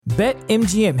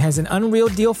BetMGM has an unreal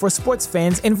deal for sports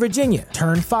fans in Virginia.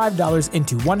 Turn $5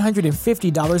 into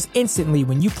 $150 instantly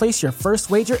when you place your first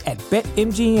wager at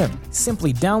BetMGM.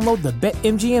 Simply download the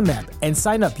BetMGM app and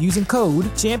sign up using code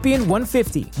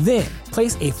Champion150. Then,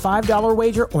 place a $5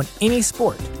 wager on any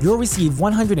sport. You'll receive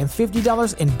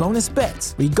 $150 in bonus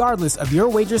bets, regardless of your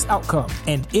wager's outcome.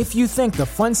 And if you think the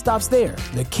fun stops there,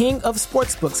 the King of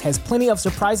Sportsbooks has plenty of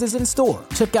surprises in store.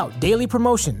 Check out daily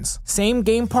promotions,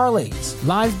 same-game parlays,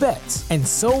 live bets, and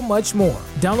so much more.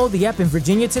 Download the app in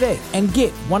Virginia today and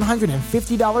get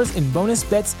 $150 in bonus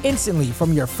bets instantly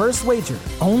from your first wager.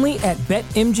 Only at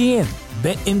BetMGM.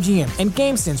 BetMGM and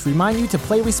GameSense remind you to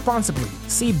play responsibly.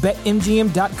 See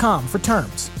BetMGM.com for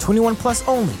terms. 21 plus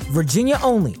only. Virginia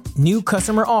only. New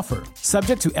customer offer.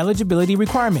 Subject to eligibility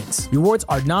requirements. Rewards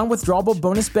are non-withdrawable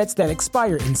bonus bets that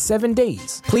expire in 7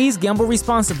 days. Please gamble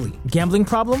responsibly. Gambling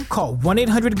problem? Call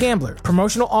 1-800-GAMBLER.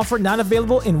 Promotional offer not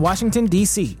available in Washington,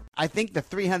 D.C. I think the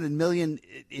 $300 million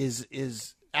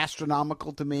is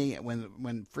astronomical to me.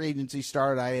 When free agency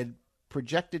started, I had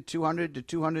projected 200 to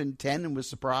 210 and was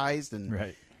surprised,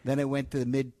 and then it went to the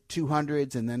mid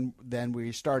 200s, and then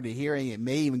we started hearing it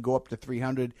may even go up to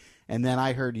 300. And then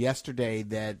I heard yesterday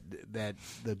that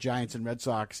the Giants and Red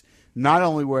Sox not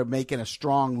only were making a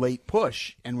strong late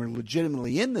push and were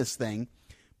legitimately in this thing,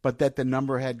 but that the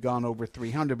number had gone over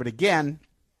 300. But again,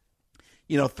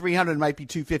 300 might be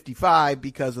 255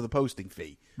 because of the posting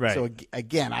fee. Right. So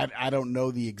again, I don't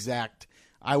know the exact.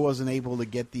 I wasn't able to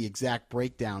get the exact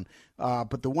breakdown.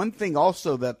 But the one thing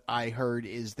also that I heard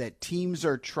is that teams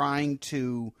are trying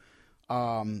to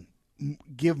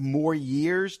give more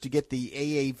years to get the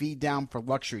AAV down for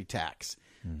luxury tax.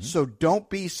 Mm-hmm. So don't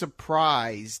be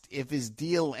surprised if his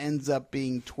deal ends up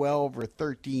being 12 or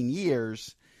 13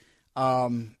 years,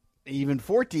 even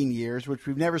 14 years, which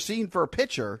we've never seen for a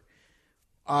pitcher,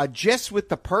 just with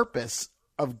the purpose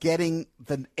of getting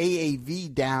the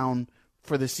AAV down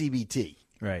for the CBT.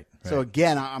 Right. So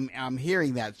again, I'm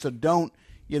hearing that. So don't,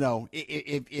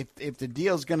 if the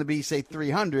deal's going to be say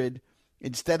 300,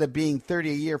 instead of being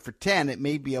 30 a year for 10, it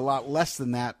may be a lot less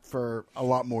than that for a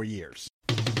lot more years.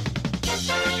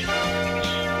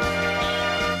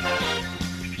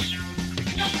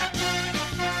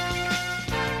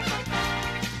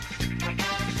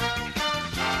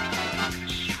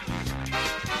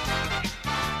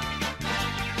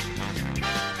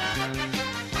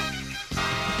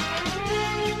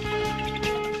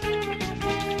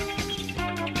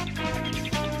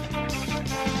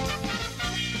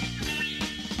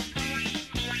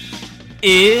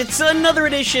 It's another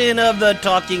edition of the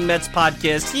Talking Mets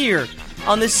podcast here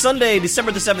on this Sunday,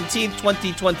 December the 17th,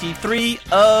 2023.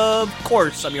 Of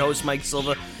course, I'm your host, Mike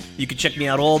Silva. You can check me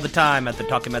out all the time at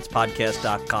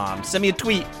thetalkingmetspodcast.com. Send me a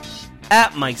tweet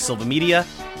at Mike Silva Media,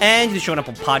 and you can show up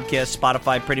on podcast,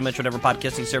 Spotify, pretty much whatever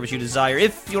podcasting service you desire.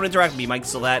 If you want to interact with me, Mike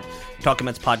Silva at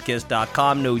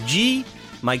talkingmetspodcast.com. No G,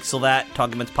 Mike Silva at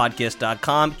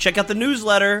talkingmetspodcast.com. Check out the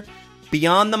newsletter,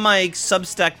 Beyond the Mic,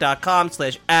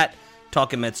 substack.com/at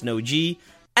Talking Mets No G.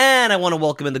 And I want to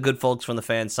welcome in the good folks from the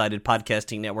Fan-Sided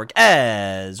Podcasting Network,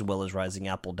 as well as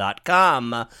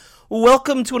RisingApple.com.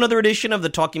 Welcome to another edition of the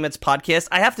Talking Mets podcast.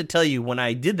 I have to tell you, when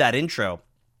I did that intro,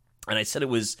 and I said it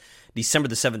was December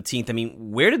the 17th, I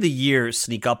mean, where did the year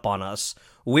sneak up on us?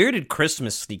 Where did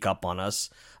Christmas sneak up on us?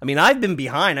 I mean, I've been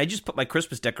behind. I just put my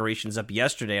Christmas decorations up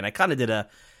yesterday, and I kind of did a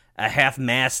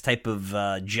half-mast type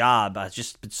of job. I've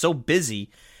just been so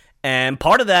busy. And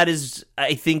part of that is,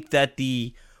 I think, that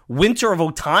the winter of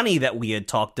Ohtani that we had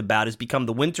talked about has become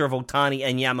the winter of Ohtani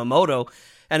and Yamamoto,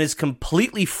 and has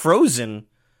completely frozen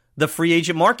the free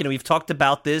agent market. And we've talked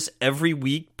about this every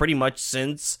week pretty much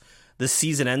since the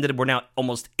season ended. We're now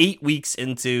almost 8 weeks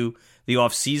into the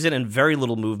offseason, and very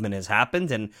little movement has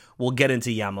happened. And we'll get into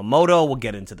Yamamoto. We'll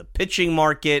get into the pitching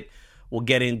market. We'll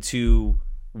get into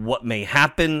what may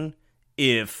happen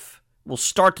if... We'll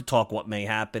start to talk what may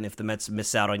happen if the Mets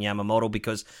miss out on Yamamoto,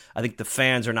 because I think the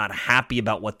fans are not happy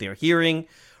about what they're hearing.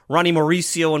 Ronnie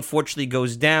Mauricio, unfortunately,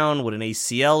 goes down with an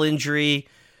ACL injury,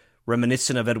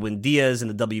 reminiscent of Edwin Diaz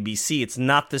in the WBC. It's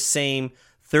not the same.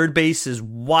 Third base is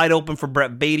wide open for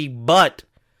Brett Baty, but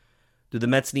do the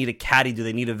Mets need a caddy? Do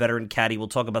they need a veteran caddy? We'll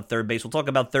talk about third base. We'll talk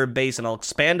about third base, and I'll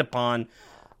expand upon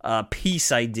a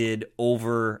piece I did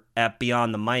over at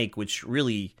Beyond the Mic, which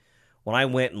really, when I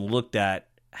went and looked at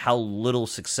how little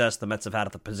success the Mets have had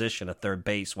at the position at third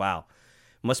base. Wow.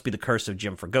 Must be the curse of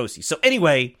Jim Fregosi. So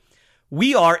anyway,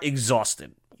 we are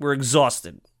exhausted. We're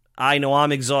exhausted. I know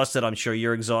I'm exhausted. I'm sure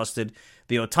you're exhausted.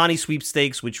 The Ohtani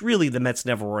sweepstakes, which really the Mets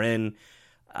never were in,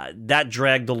 that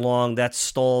dragged along. That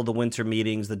stalled the winter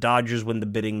meetings. The Dodgers win the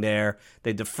bidding there.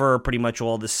 They defer pretty much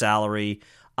all the salary.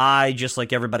 I, just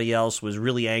like everybody else, was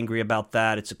really angry about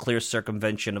that. It's a clear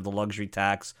circumvention of the luxury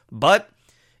tax, but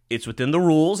it's within the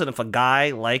rules, and if a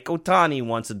guy like Ohtani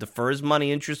wants to defer his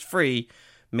money interest-free,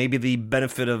 maybe the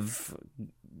benefit of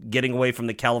getting away from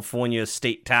the California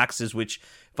state taxes, which,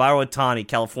 if I were Ohtani,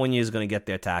 California is going to get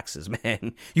their taxes,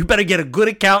 man. You better get a good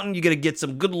accountant. You got to get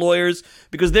some good lawyers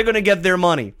because they're going to get their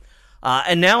money.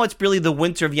 And now it's really the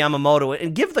winter of Yamamoto.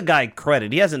 And give the guy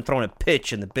credit. He hasn't thrown a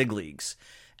pitch in the big leagues.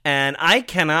 And I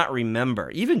cannot remember,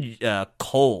 even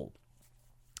Cole,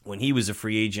 when he was a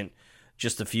free agent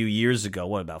just a few years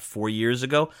ago, about 4 years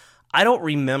ago, I don't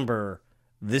remember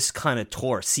this kind of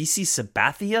tour. CC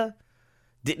Sabathia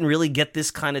didn't really get this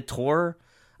kind of tour.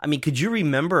 I mean, could you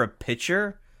remember a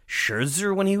pitcher?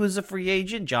 Scherzer when he was a free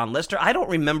agent? John Lester? I don't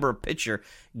remember a pitcher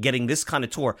getting this kind of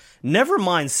tour. Never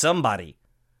mind somebody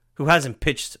who hasn't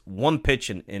pitched one pitch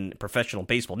in professional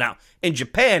baseball. Now, in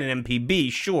Japan and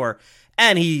MPB, sure,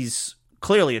 and he's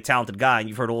clearly a talented guy, and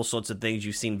you've heard all sorts of things.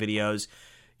 You've seen videos.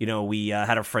 You know, we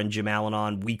had our friend Jim Allen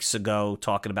on weeks ago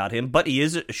talking about him, but he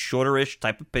is a shorter-ish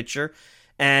type of pitcher,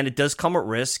 and it does come at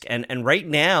risk. And right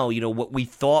now, you know, what we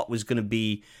thought was going to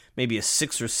be maybe a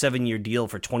 6 or 7 year deal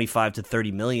for $25 to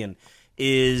 $30 million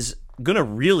is going to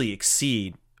really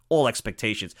exceed all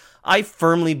expectations. I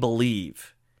firmly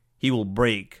believe he will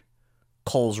break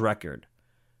Cole's record,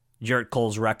 Jarrett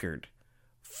Cole's record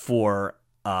for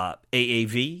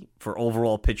AAV, for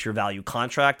overall pitcher value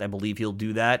contract. I believe he'll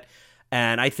do that.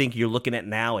 And I think you're looking at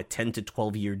now a 10 to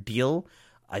 12 year deal.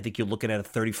 I think you're looking at a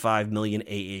 $35 million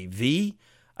AAV.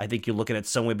 I think you're looking at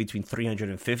somewhere between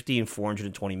 $350 and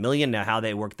 $420 million. Now, how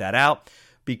they work that out?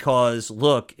 Because,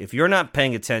 look, if you're not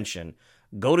paying attention,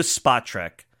 go to Spot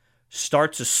Trek,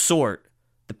 start to sort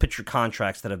the pitcher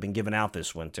contracts that have been given out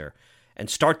this winter, and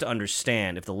start to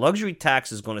understand if the luxury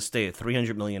tax is going to stay at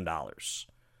 $300 million,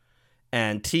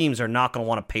 and teams are not going to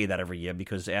want to pay that every year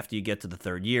because after you get to the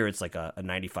third year, it's like a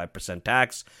 95%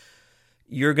 tax.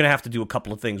 You're going to have to do a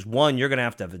couple of things. One, you're going to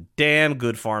have a damn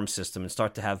good farm system and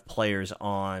start to have players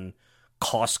on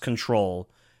cost control,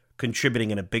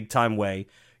 contributing in a big-time way.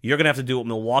 You're going to have to do what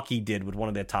Milwaukee did with one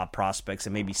of their top prospects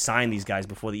and maybe sign these guys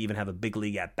before they even have a big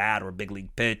league at-bat or a big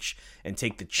league pitch and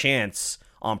take the chance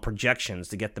on projections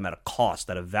to get them at a cost,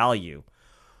 at a value.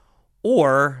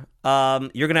 Or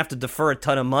you're going to have to defer a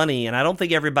ton of money, and I don't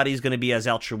think everybody's going to be as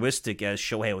altruistic as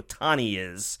Shohei Ohtani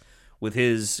is, with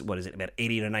his, about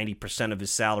 80 to 90% of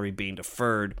his salary being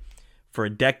deferred for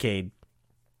a decade.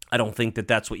 I don't think that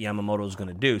that's what Yamamoto is going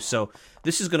to do. So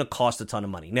this is going to cost a ton of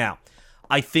money. Now,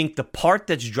 I think the part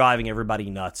that's driving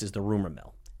everybody nuts is the rumor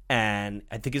mill. And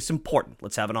I think it's important.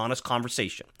 Let's have an honest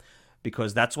conversation,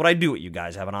 because that's what I do with you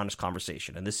guys, have an honest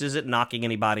conversation. And this isn't knocking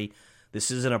anybody. This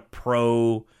isn't a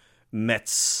pro-Mets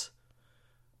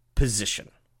position.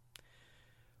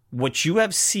 What you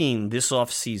have seen this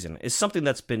offseason is something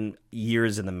that's been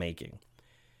years in the making,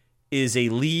 is a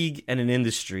league and an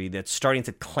industry that's starting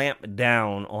to clamp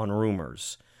down on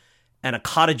rumors, and a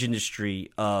cottage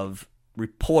industry of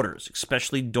reporters,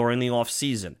 especially during the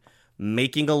offseason,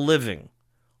 making a living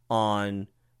on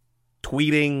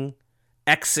tweeting,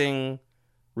 Xing,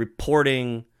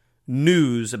 reporting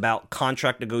news about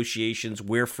contract negotiations,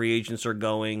 where free agents are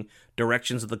going,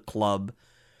 directions of the club.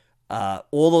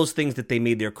 All those things that they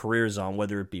made their careers on,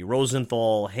 whether it be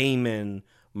Rosenthal, Heyman,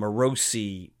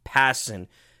 Morosi, Passan.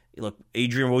 Look,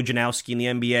 Adrian Wojnarowski in the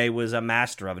NBA was a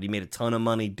master of it. He made a ton of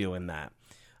money doing that.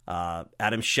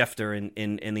 Adam Schefter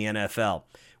in the NFL.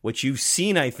 What you've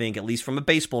seen, I think, at least from a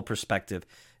baseball perspective,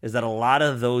 is that a lot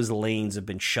of those lanes have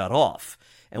been shut off.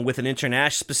 And with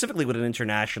specifically with an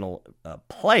international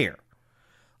player,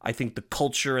 I think the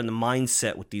culture and the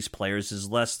mindset with these players is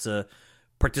less to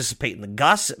participate in the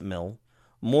gossip mill,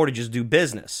 more to just do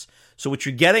business. So what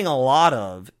you're getting a lot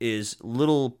of is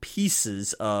little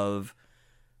pieces of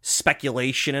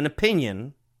speculation and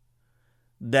opinion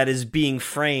that is being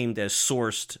framed as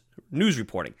sourced news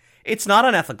reporting. It's not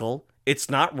unethical. It's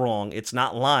not wrong. It's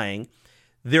not lying.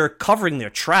 They're covering their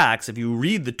tracks. If you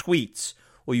read the tweets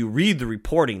or you read the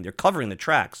reporting, they're covering the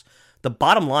tracks. The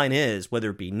bottom line is, whether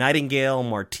it be Nightingale,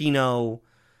 Martino,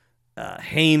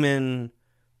 Heyman,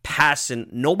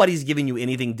 Passan, nobody's giving you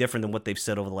anything different than what they've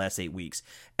said over the last 8 weeks.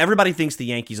 Everybody thinks the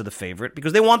Yankees are the favorite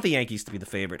because they want the Yankees to be the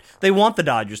favorite. They want the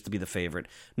Dodgers to be the favorite.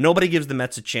 Nobody gives the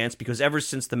Mets a chance because ever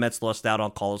since the Mets lost out on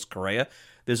Carlos Correa,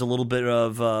 there's a little bit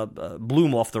of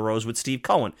bloom off the rose with Steve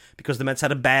Cohen because the Mets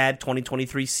had a bad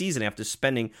 2023 season after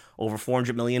spending over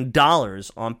 $400 million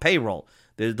on payroll.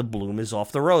 The bloom is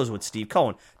off the rose with Steve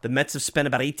Cohen. The Mets have spent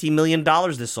about $18 million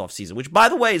this offseason, which, by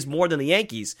the way, is more than the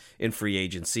Yankees in free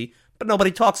agency. But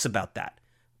nobody talks about that.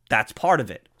 That's part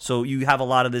of it. So you have a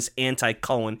lot of this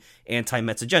anti-Cohen,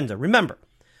 anti-Mets agenda. Remember,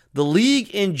 The league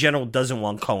in general doesn't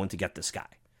want Cohen to get this guy.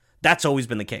 That's always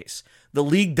been the case. The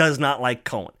league does not like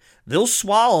Cohen. They'll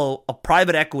swallow a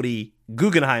private equity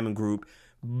Guggenheim group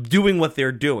doing what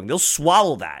they're doing. They'll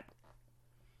swallow that.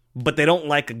 But they don't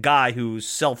like a guy who's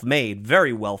self-made,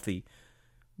 very wealthy,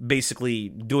 basically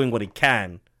doing what he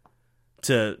can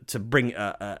to bring,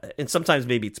 and sometimes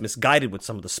maybe it's misguided with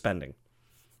some of the spending.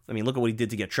 I mean, look at what he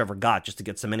did to get Trevor Gott just to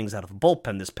get some innings out of the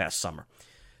bullpen this past summer.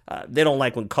 They don't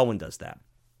like when Cohen does that.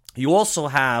 You also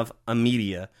have a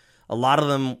media, a lot of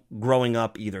them growing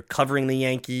up either covering the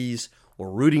Yankees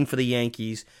or rooting for the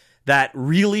Yankees, that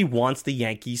really wants the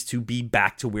Yankees to be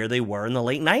back to where they were in the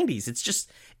late 90s.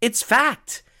 It's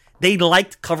fact. They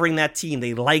liked covering that team.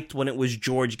 They liked when it was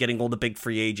George getting all the big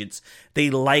free agents. They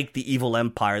liked the evil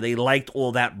empire. They liked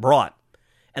all that brought.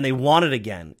 And they want it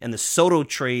again. And the Soto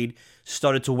trade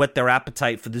started to whet their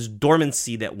appetite for this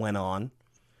dormancy that went on.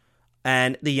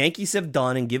 And the Yankees have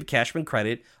done, and give Cashman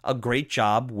credit, a great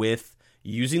job with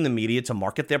using the media to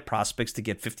market their prospects to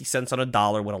get 50 cents on a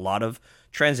dollar with a lot of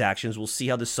transactions. We'll see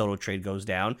how the Soto trade goes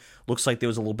down. Looks like there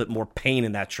was a little bit more pain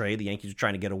in that trade. The Yankees are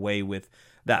trying to get away with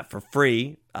that for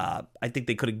free. I think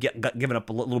they could have given up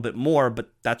a little bit more, but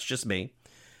that's just me.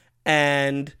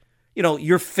 And,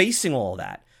 you're facing all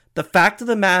that. The fact of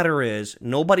the matter is,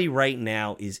 nobody right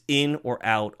now is in or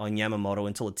out on Yamamoto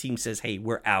until a team says, hey,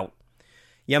 we're out.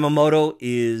 Yamamoto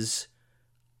is,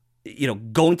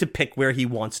 going to pick where he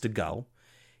wants to go.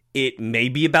 It may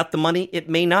be about the money. It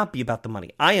may not be about the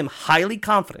money. I am highly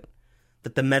confident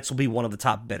that the Mets will be one of the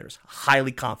top bidders.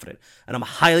 Highly confident. And I'm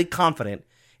highly confident,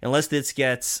 unless this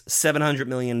gets $700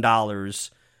 million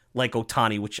like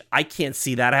Ohtani, which I can't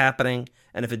see that happening.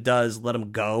 And if it does, let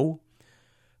him go.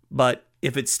 But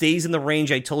if it stays in the range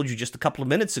I told you just a couple of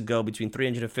minutes ago, between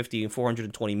 350 and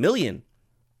 420 million,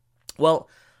 well,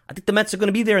 I think the Mets are going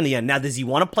to be there in the end. Now, does he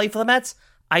want to play for the Mets?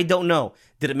 I don't know.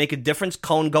 Did it make a difference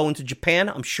Cohen going to Japan?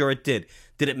 I'm sure it did.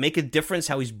 Did it make a difference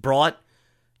how he's brought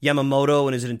Yamamoto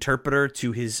and his interpreter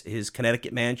to his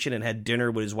Connecticut mansion and had dinner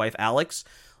with his wife Alex?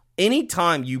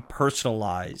 Anytime you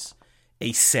personalize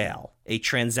a sale, a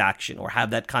transaction, or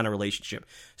have that kind of relationship,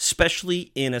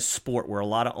 especially in a sport where a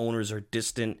lot of owners are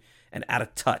distant and out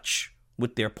of touch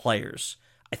with their players,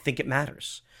 I think it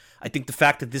matters. I think the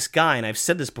fact that this guy, and I've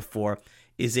said this before,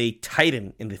 is a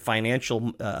titan in the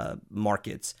financial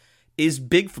markets is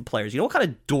big for players. You know what kind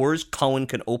of doors Cohen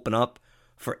can open up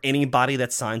for anybody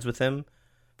that signs with him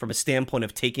from a standpoint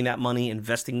of taking that money,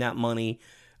 investing that money,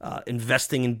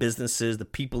 investing in businesses, the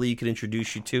people that you can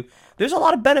introduce you to. There's a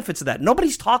lot of benefits of that.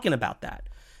 Nobody's talking about that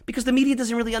because the media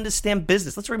doesn't really understand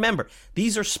business. Let's remember,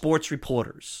 these are sports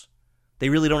reporters. They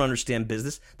really don't understand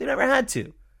business. They never had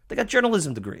to. They got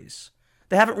journalism degrees.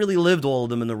 They haven't really lived all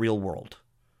of them in the real world.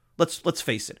 Let's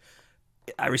face it.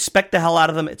 I respect the hell out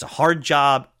of them. It's a hard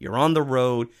job. You're on the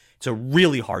road. It's a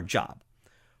really hard job.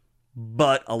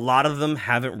 But a lot of them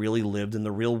haven't really lived in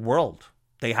the real world.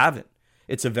 They haven't.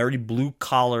 It's a very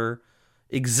blue-collar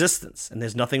existence, and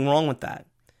there's nothing wrong with that.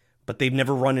 But they've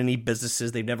never run any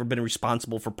businesses. They've never been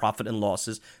responsible for profit and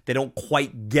losses. They don't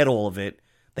quite get all of it.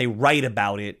 They write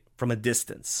about it from a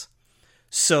distance.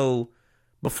 So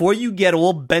before you get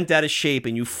all bent out of shape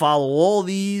and you follow all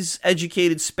these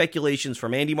educated speculations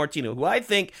from Andy Martino, who I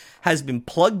think has been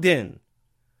plugged in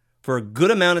for a good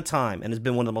amount of time and has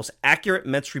been one of the most accurate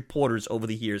Mets reporters over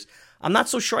the years, I'm not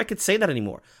so sure I could say that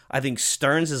anymore. I think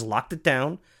Stearns has locked it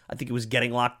down. I think it was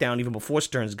getting locked down even before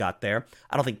Stearns got there.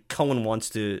 I don't think Cohen wants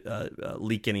to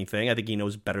leak anything. I think he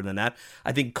knows better than that.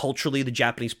 I think culturally the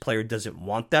Japanese player doesn't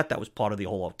want that. That was part of the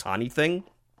whole Ohtani thing.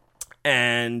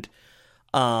 And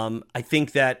I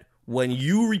think that when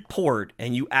you report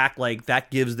and you act like that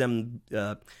gives them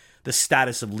the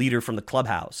status of leader from the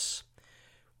clubhouse,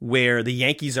 where the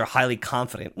Yankees are highly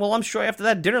confident. Well, I'm sure after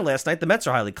that dinner last night, the Mets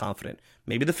are highly confident.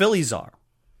 Maybe the Phillies are.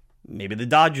 Maybe the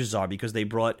Dodgers are because they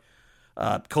brought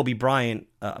Kobe Bryant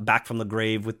back from the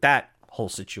grave with that whole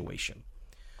situation.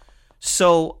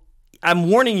 So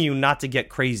I'm warning you not to get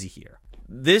crazy here.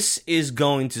 This is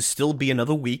going to still be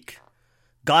another week.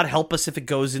 God help us if it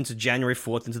goes into January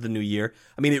 4th, into the new year.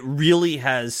 I mean, it really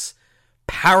has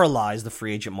paralyzed the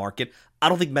free agent market. I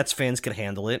don't think Mets fans can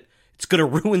handle it. It's going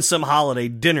to ruin some holiday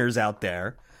dinners out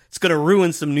there. It's going to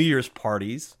ruin some New Year's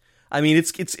parties. I mean,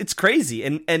 it's crazy.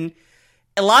 And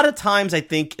a lot of times I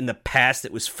think in the past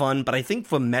it was fun, but I think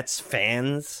for Mets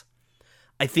fans,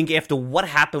 I think after what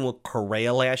happened with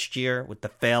Correa last year, with the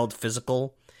failed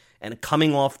physical, and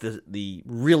coming off the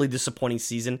really disappointing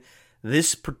season,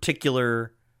 this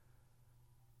particular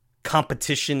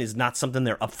competition is not something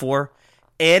they're up for.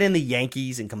 Add in the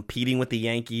Yankees and competing with the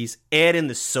Yankees. Add in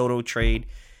the Soto trade.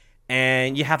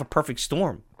 And you have a perfect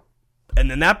storm.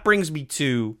 And then that brings me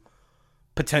to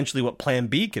potentially what Plan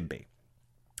B could be.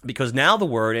 Because now the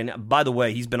word, and by the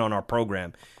way, he's been on our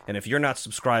program, and if you're not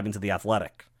subscribing to The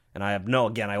Athletic, and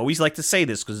I always like to say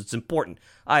this because it's important,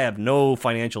 I have no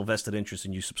financial vested interest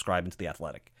in you subscribing to The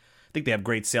Athletic. I think they have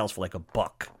great sales for like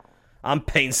 $1. I'm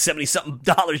paying $70-something.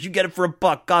 You get it for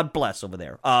 $1. God bless over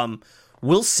there.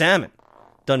 Will Salmon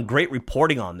done great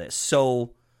reporting on this.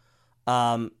 So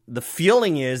the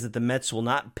feeling is that the Mets will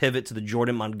not pivot to the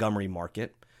Jordan Montgomery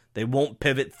market. They won't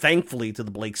pivot, thankfully, to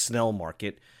the Blake Snell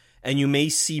market. And you may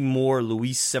see more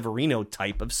Luis Severino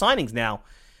type of signings. Now,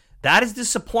 that is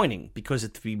disappointing because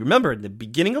if you remember, at the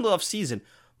beginning of the offseason,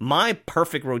 my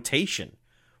perfect rotation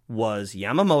was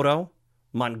Yamamoto,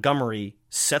 Montgomery,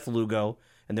 Seth Lugo,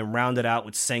 and then rounded out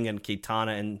with Senga and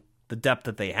Quintana and the depth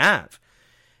that they have.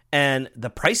 And the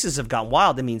prices have gotten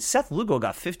wild. I mean, Seth Lugo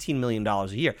got $15 million a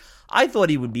year. I thought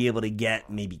he would be able to get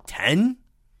maybe 10,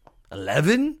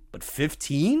 11, but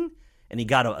 15, and he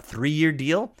got a 3-year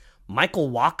deal.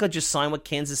 Michael Wacha just signed with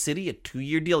Kansas City, a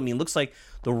 2-year deal. I mean, it looks like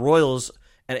the Royals,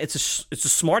 and it's a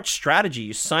smart strategy.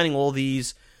 You're signing all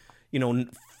these,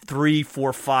 3,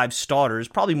 4, 5 starters,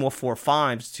 probably more 4 or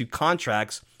 5s to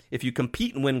contracts. If you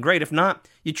compete and win, great. If not,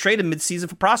 you trade them midseason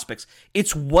for prospects.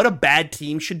 It's what a bad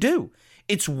team should do.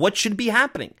 It's what should be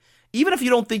happening. Even if you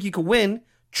don't think you can win,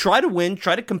 try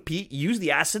to compete, use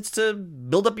the assets to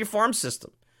build up your farm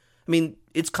system. I mean,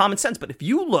 it's common sense. But if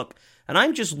you look, and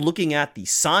I'm just looking at the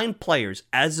signed players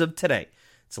as of today.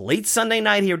 It's late Sunday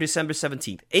night here, December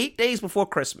 17th, 8 days before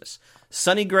Christmas.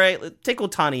 Sonny Gray, take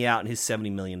Ohtani out and his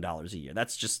 $70 million a year.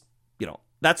 That's just,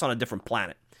 that's on a different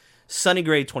planet. Sonny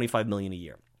Gray, $25 million a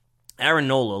year. Aaron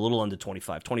Nola, a little under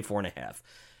 25, 24.5.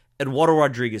 Eduardo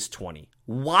Rodriguez, 20.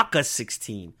 Wacha,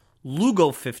 16.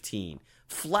 Lugo, 15.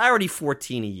 Flaherty,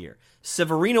 14 a year.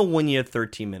 Severino, 1 year,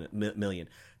 $13 million.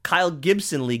 Kyle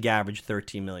Gibson, league average,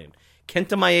 $13 million.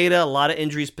 Kenta Maeda, a lot of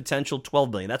injuries potential,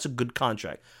 $12 million. That's a good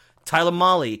contract. Tyler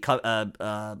Mahle,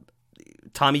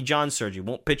 Tommy John surgery,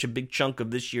 won't pitch a big chunk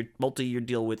of this year, multi-year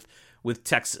deal with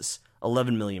Texas,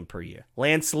 $11 million per year.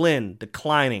 Lance Lynn,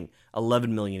 declining, $11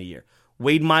 million a year.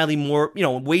 Wade Miley,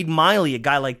 a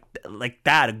guy like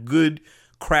that, a good,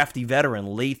 crafty veteran,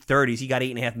 late 30s, he got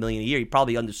 $8.5 million a year. He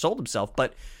probably undersold himself,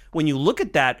 but when you look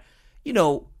at that,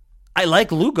 I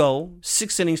like Lugo,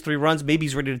 6 innings, 3 runs. Maybe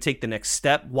he's ready to take the next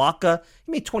step. Wacha,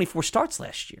 he made 24 starts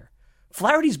last year.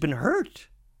 Flaherty's been hurt.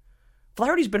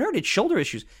 It's shoulder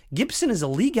issues. Gibson is a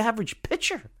league average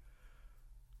pitcher.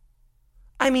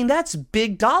 I mean, that's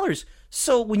big dollars.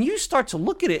 So when you start to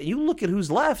look at it, and you look at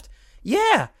who's left,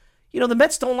 the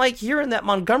Mets don't like hearing that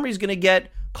Montgomery's going to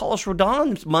get Carlos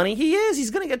Rodon's money. He is.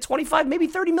 He's going to get 25, maybe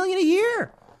 30 million a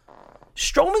year.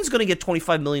 Stroman's going to get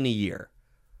 25 million a year.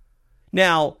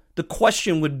 Now, the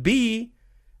question would be,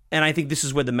 and I think this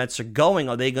is where the Mets are going,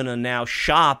 are they going to now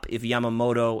shop if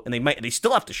Yamamoto, and they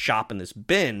still have to shop in this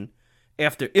bin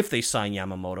if they sign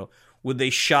Yamamoto, would they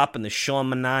shop in the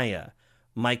Sean Manaea,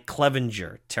 Mike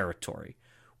Clevenger territory?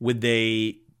 Would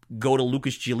they go to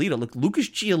Lucas Giolito? Look, Lucas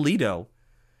Giolito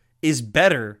is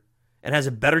better and has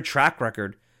a better track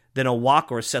record than a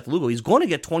Wacha or Seth Lugo. He's going to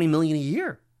get $20 million a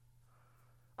year.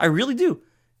 I really do.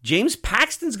 James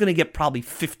Paxton's going to get probably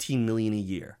 $15 million a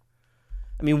year.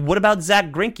 I mean, what about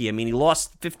Zach Greinke? I mean, he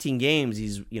lost 15 games.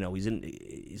 He's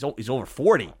over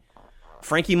 40.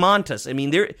 Frankie Montas. I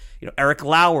mean, Eric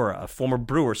Lauer, a former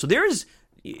Brewer. So there's,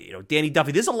 Danny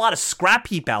Duffy. There's a lot of scrap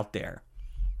heap out there,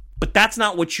 but that's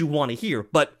not what you want to hear.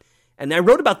 And I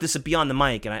wrote about this at Beyond the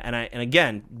Mic, and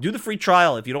again, do the free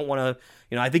trial if you don't want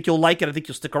to. I think you'll like it. I think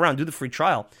you'll stick around. Do the free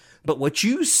trial. But what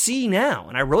you see now,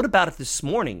 and I wrote about it this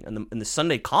morning in the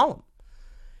Sunday column,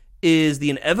 is the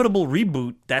inevitable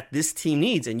reboot that this team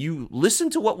needs. And you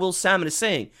listen to what Will Salmon is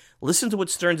saying. Listen to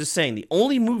what Stearns is saying. The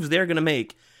only moves they're going to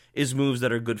make is moves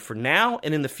that are good for now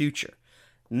and in the future.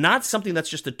 Not something that's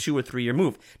just a 2 or 3 year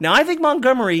move. Now, I think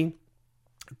Montgomery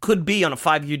could be, on a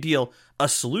 5-year deal, a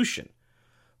solution.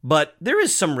 But there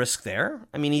is some risk there.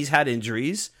 I mean, he's had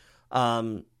injuries.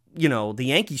 The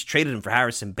Yankees traded him for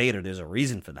Harrison Bader. There's a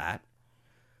reason for that.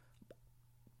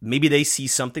 Maybe they see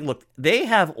something. Look, they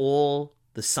have all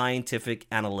the scientific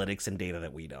analytics and data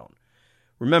that we don't.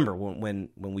 Remember, when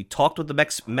we talked with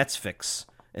the Mets Fix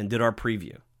and did our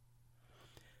preview,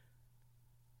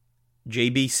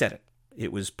 JB said it.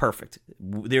 It was perfect.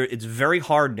 It's very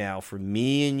hard now for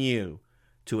me and you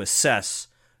to assess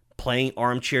playing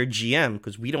armchair GM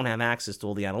because we don't have access to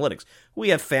all the analytics. We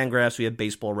have Fangraphs, we have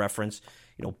Baseball Reference,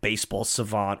 Baseball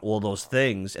Savant, all those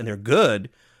things, and they're good,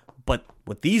 but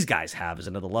what these guys have is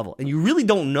another level. And you really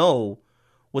don't know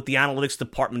what the analytics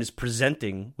department is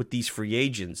presenting with these free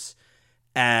agents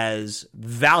as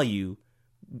value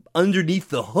underneath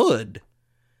the hood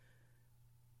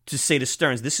to say to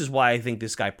Stearns, this is why I think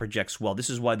this guy projects well. This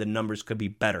is why the numbers could be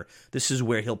better. This is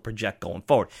where he'll project going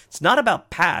forward. It's not about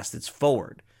past, it's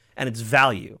forward, and it's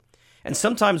value. And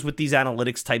sometimes with these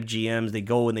analytics type GMs, they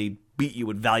go and they beat you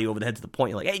with value over the head to the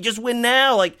point. You're like, hey, just win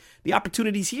now. Like, the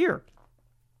opportunity's here.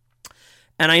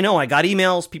 And I know I got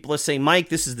emails. People are saying, Mike,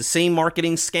 this is the same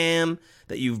marketing scam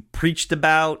that you've preached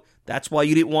about. That's why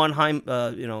you didn't want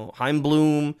Chaim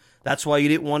Bloom. That's why you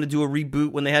didn't want to do a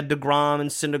reboot when they had DeGrom and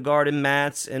Syndergaard and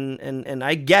Matz. And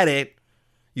I get it.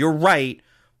 You're right.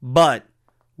 But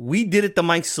we did it the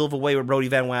Mike Silva way with Brodie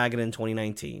Van Wagenen in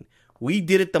 2019. We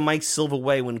did it the Mike Silva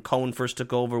way when Cohen first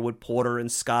took over with Porter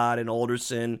and Scott and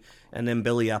Alderson and then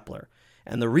Billy Epler.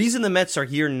 And the reason the Mets are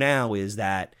here now is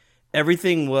that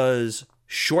everything was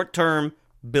short-term,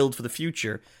 build for the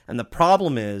future. And the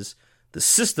problem is the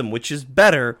system, which is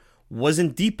better,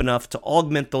 wasn't deep enough to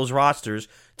augment those rosters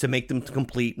to make them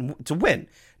complete to win.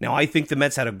 Now, I think the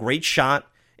Mets had a great shot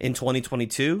in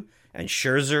 2022, and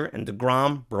Scherzer and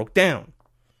DeGrom broke down.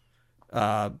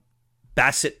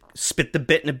 Bassett spit the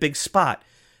bit in a big spot.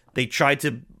 They tried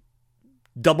to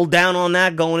double down on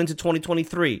that going into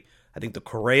 2023. I think the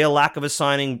Correa lack of a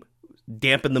signing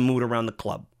dampened the mood around the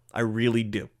club. I really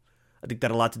do. I think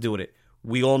that had a lot to do with it.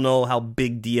 We all know how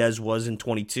big Diaz was in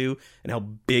 22 and how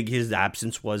big his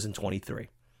absence was in 23.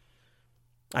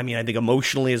 I mean, I think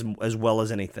emotionally as well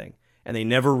as anything. And they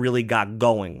never really got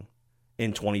going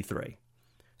in 23.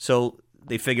 So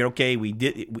they figured, okay, we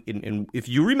did. And if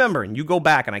you remember, and you go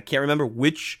back, and I can't remember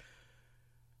which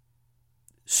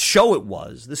show it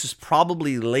was, this is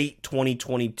probably late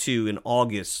 2022 in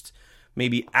August,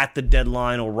 maybe at the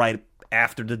deadline or right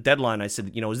after the deadline, I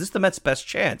said, is this the Mets' best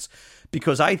chance?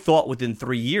 Because I thought within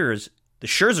 3 years, the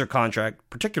Scherzer contract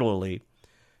particularly,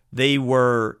 they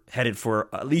were headed for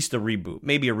at least a reboot,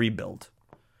 maybe a rebuild,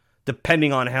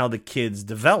 depending on how the kids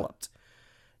developed.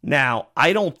 Now,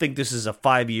 I don't think this is a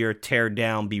 5-year tear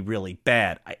down, be really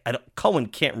bad. Cohen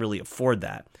can't really afford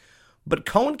that. But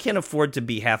Cohen can't afford to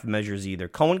be half measures either.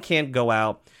 Cohen can't go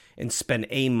out and spend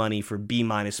A money for B-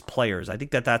 players. I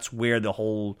think that's where the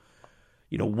whole,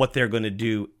 what they're going to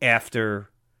do after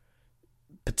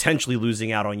potentially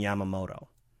losing out on Yamamoto.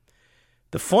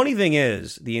 The funny thing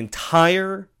is, the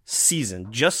entire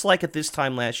season, just like at this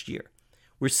time last year,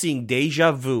 we're seeing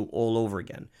deja vu all over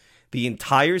again. The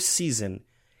entire season,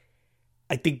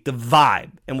 I think the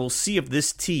vibe, and we'll see if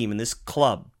this team and this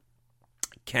club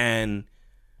can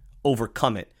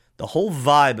overcome it. The whole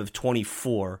vibe of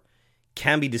 24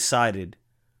 can be decided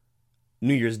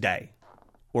New Year's Day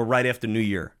or right after New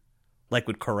Year, like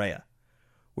with Correa,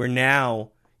 where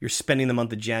now you're spending the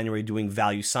month of January doing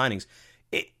value signings.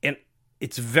 And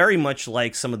it's very much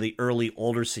like some of the early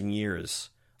Alderson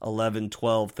years, 11,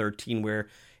 12, 13, where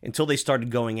until they started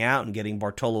going out and getting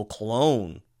Bartolo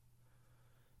Colon,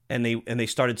 and they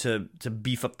started to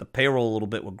beef up the payroll a little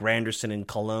bit with Granderson and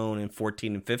Colon in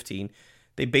 14 and 15,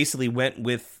 they basically went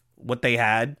with what they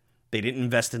had. They didn't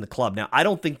invest in the club. Now, I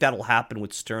don't think that'll happen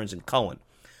with Stearns and Cohen.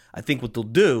 I think what they'll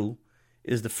do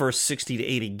is the first 60 to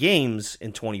 80 games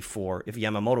in 24, if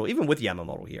Yamamoto, even with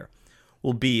Yamamoto here,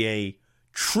 will be a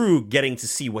true getting to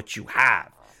see what you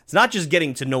have. It's not just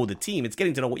getting to know the team. It's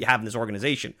getting to know what you have in this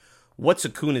organization. What's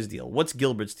Acuna's deal? What's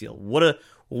Gilbert's deal? What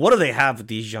do they have with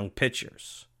these young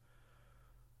pitchers?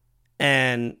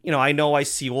 And, I know I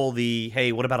see all the,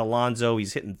 hey, what about Alonso?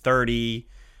 He's hitting 30.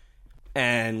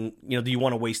 And, do you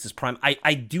want to waste his prime?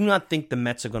 I do not think the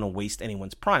Mets are going to waste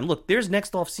anyone's prime. Look, there's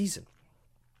next offseason.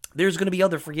 There's going to be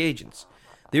other free agents.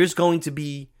 There's going to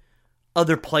be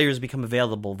other players become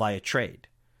available via trade.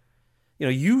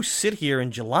 You sit here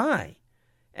in July,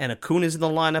 and Acuna's in the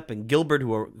lineup, and Gilbert,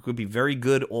 who could be very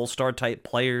good all-star type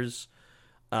players.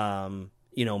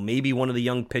 Maybe one of the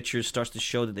young pitchers starts to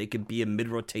show that they could be a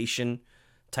mid-rotation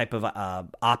type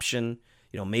of option.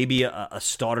 Maybe a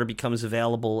starter becomes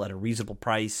available at a reasonable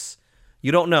price.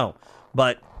 You don't know.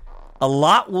 But a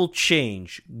lot will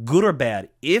change, good or bad.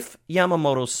 If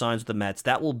Yamamoto signs with the Mets,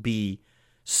 that will be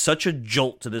such a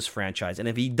jolt to this franchise. And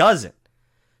if he doesn't,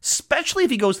 especially if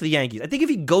he goes to the Yankees, I think if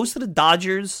he goes to the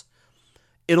Dodgers,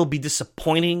 it'll be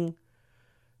disappointing.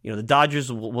 The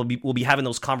Dodgers will be having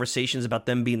those conversations about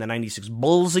them being the 96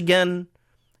 Bulls again.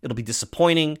 It'll be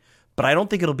disappointing, but I don't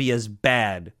think it'll be as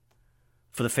bad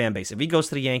for the fan base. If he goes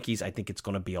to the Yankees, I think it's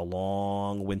going to be a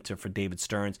long winter for David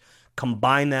Stearns.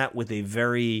 Combine that with a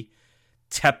very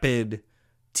tepid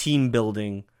team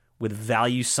building with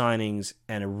value signings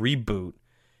and a reboot,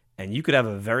 and you could have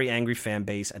a very angry fan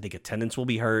base. I think attendance will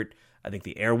be hurt. I think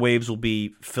the airwaves will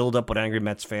be filled up with angry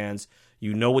Mets fans.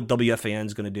 You know what WFAN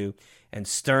is going to do. And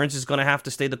Stearns is going to have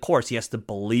to stay the course. He has to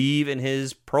believe in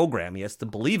his program. He has to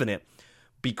believe in it.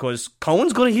 because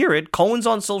Cohen's going to hear it. Cohen's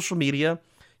on social media.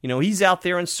 He's out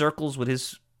there in circles with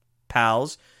his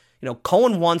pals.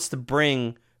 Cohen wants to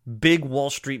bring big Wall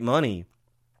Street money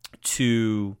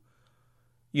to,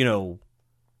 the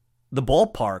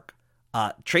ballpark.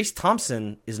 Trayce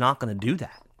Thompson is not going to do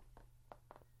that.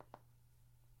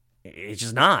 It's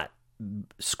just not.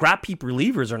 Scrap heap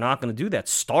relievers are not going to do that.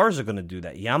 Stars are going to do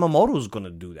that. Yamamoto's going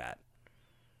to do that.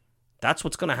 That's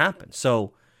what's going to happen.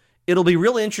 So it'll be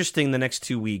really interesting the next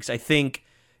 2 weeks. I think,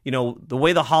 the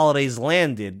way the holidays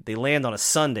landed, they land on a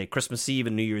Sunday, Christmas Eve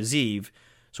and New Year's Eve.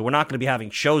 So we're not going to be having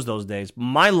shows those days.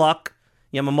 My luck,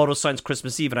 Yamamoto signs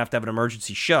Christmas Eve and I have to have an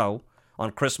emergency show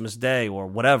on Christmas Day or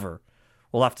whatever.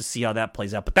 We'll have to see how that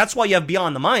plays out. But that's why you have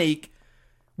Beyond the Mic,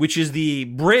 which is the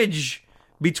bridge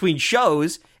between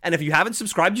shows. And if you haven't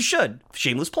subscribed, you should.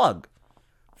 Shameless plug.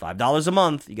 $5 a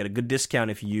month. You get a good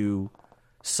discount if you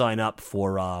sign up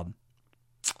for a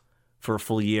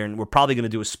full year. And we're probably going to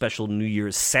do a special New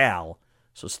Year's sale.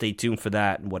 So stay tuned for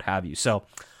that and what have you. So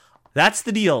that's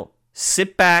the deal.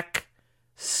 Sit back.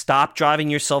 Stop driving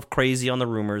yourself crazy on the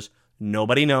rumors.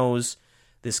 Nobody knows.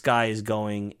 This guy is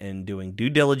going and doing due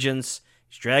diligence.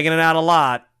 He's dragging it out a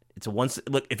lot.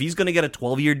 Look, if he's going to get a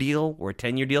 12-year deal or a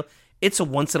 10-year deal, it's a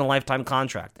once-in-a-lifetime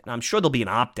contract. And I'm sure there'll be an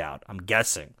opt-out. I'm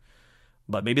guessing.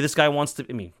 But maybe this guy wants to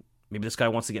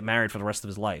get married for the rest of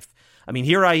his life.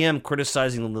 Here I am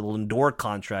criticizing the Lindor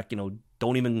contract.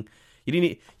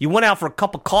 You went out for a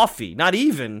cup of coffee, not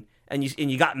even, and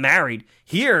you got married.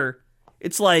 Here,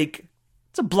 it's like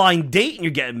it's a blind date and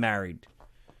you're getting married.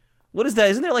 What is that?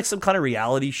 Isn't there like some kind of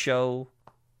reality show,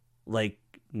 like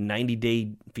 90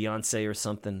 Day Fiance or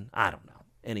something? I don't know.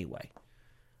 Anyway,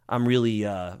 I'm really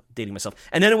dating myself.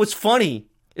 And then what's funny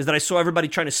is that I saw everybody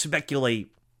trying to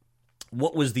speculate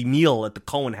what was the meal at the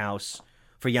Cohen house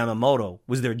for Yamamoto.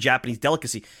 Was there a Japanese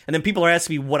delicacy? And then people are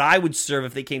asking me what I would serve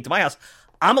if they came to my house.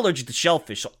 I'm allergic to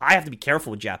shellfish, so I have to be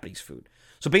careful with Japanese food.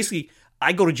 So basically,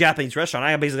 I go to a Japanese restaurant,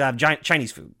 I basically have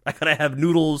Chinese food. I gotta have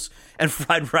noodles and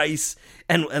fried rice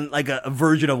and like a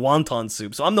version of wonton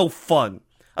soup. So I'm no fun.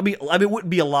 It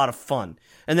wouldn't be a lot of fun.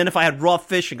 And then if I had raw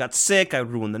fish and got sick, I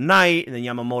would ruin the night. And then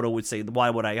Yamamoto would say, why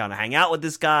would I want to hang out with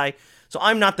this guy? So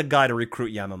I'm not the guy to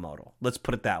recruit Yamamoto. Let's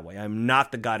put it that way. I'm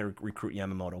not the guy to recruit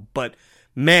Yamamoto. But,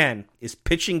 man, is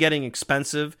pitching getting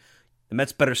expensive? The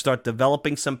Mets better start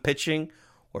developing some pitching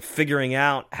or figuring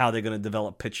out how they're going to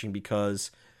develop pitching,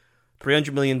 because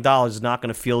 $300 million is not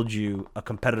going to field you a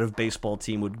competitive baseball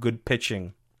team with good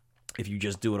pitching if you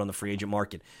just do it on the free agent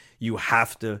market. You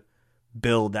have to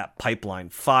build that pipeline.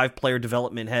 5 player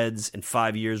development heads in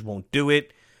 5 years won't do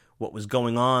it. What was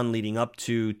going on leading up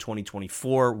to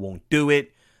 2024 won't do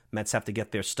it. Mets have to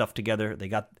get their stuff together. They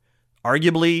got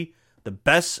arguably the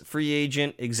best free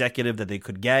agent executive that they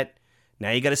could get.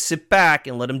 Now you got to sit back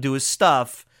and let him do his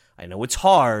stuff. I know it's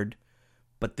hard,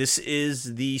 but this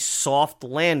is the soft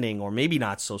landing, or maybe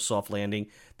not so soft landing,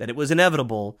 that it was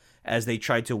inevitable as they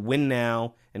tried to win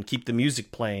now and keep the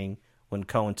music playing when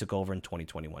Cohen took over in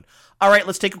 2021. All right,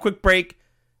 let's take a quick break.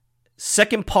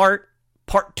 Second part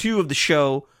 2 of the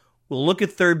show, we'll look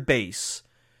at third base.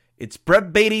 It's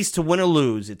Brett Baty's to win or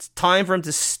lose. It's time for him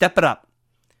to step it up,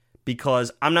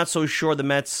 because I'm not so sure the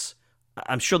Mets,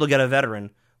 I'm sure they'll get a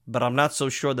veteran, but I'm not so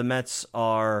sure the Mets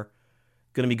are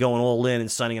going to be going all in and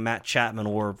signing a Matt Chapman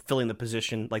or filling the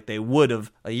position like they would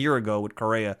have a year ago with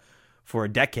Correa for a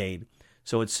decade.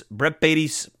 So it's Brett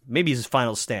Baty's, maybe his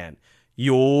final stand.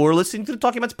 You're listening to the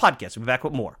Talking Mets podcast. We'll be back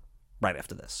with more right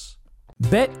after this.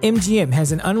 BetMGM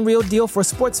has an unreal deal for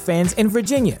sports fans in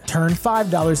Virginia. Turn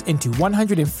 $5 into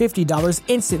 $150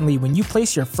 instantly when you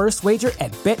place your first wager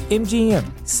at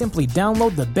BetMGM. Simply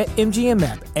download the BetMGM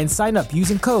app and sign up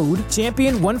using code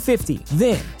Champion150.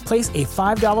 Then, place a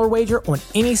 $5 wager on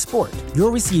any sport.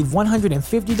 You'll receive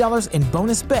 $150 in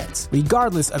bonus bets,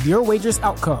 regardless of your wager's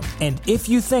outcome. And if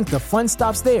you think the fun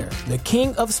stops there, the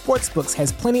king of sportsbooks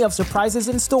has plenty of surprises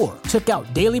in store. Check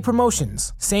out daily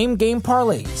promotions, same-game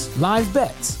parlays, live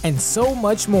bets, and so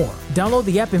much more. Download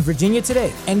the app in Virginia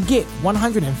today and get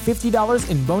 $150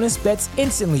 in bonus bets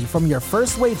instantly from your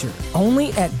first wager.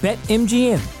 Only at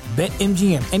BetMGM.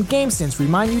 BetMGM and GameSense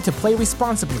remind you to play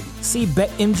responsibly. See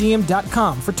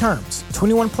BetMGM.com for terms.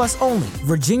 21 plus only.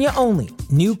 Virginia only.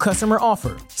 New customer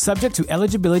offer. Subject to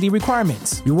eligibility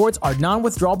requirements. Rewards are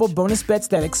non-withdrawable bonus bets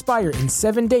that expire in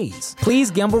 7 days. Please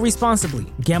gamble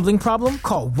responsibly. Gambling problem?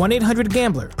 Call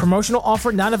 1-800-GAMBLER. Promotional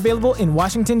offer not available in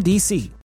Washington, D.C.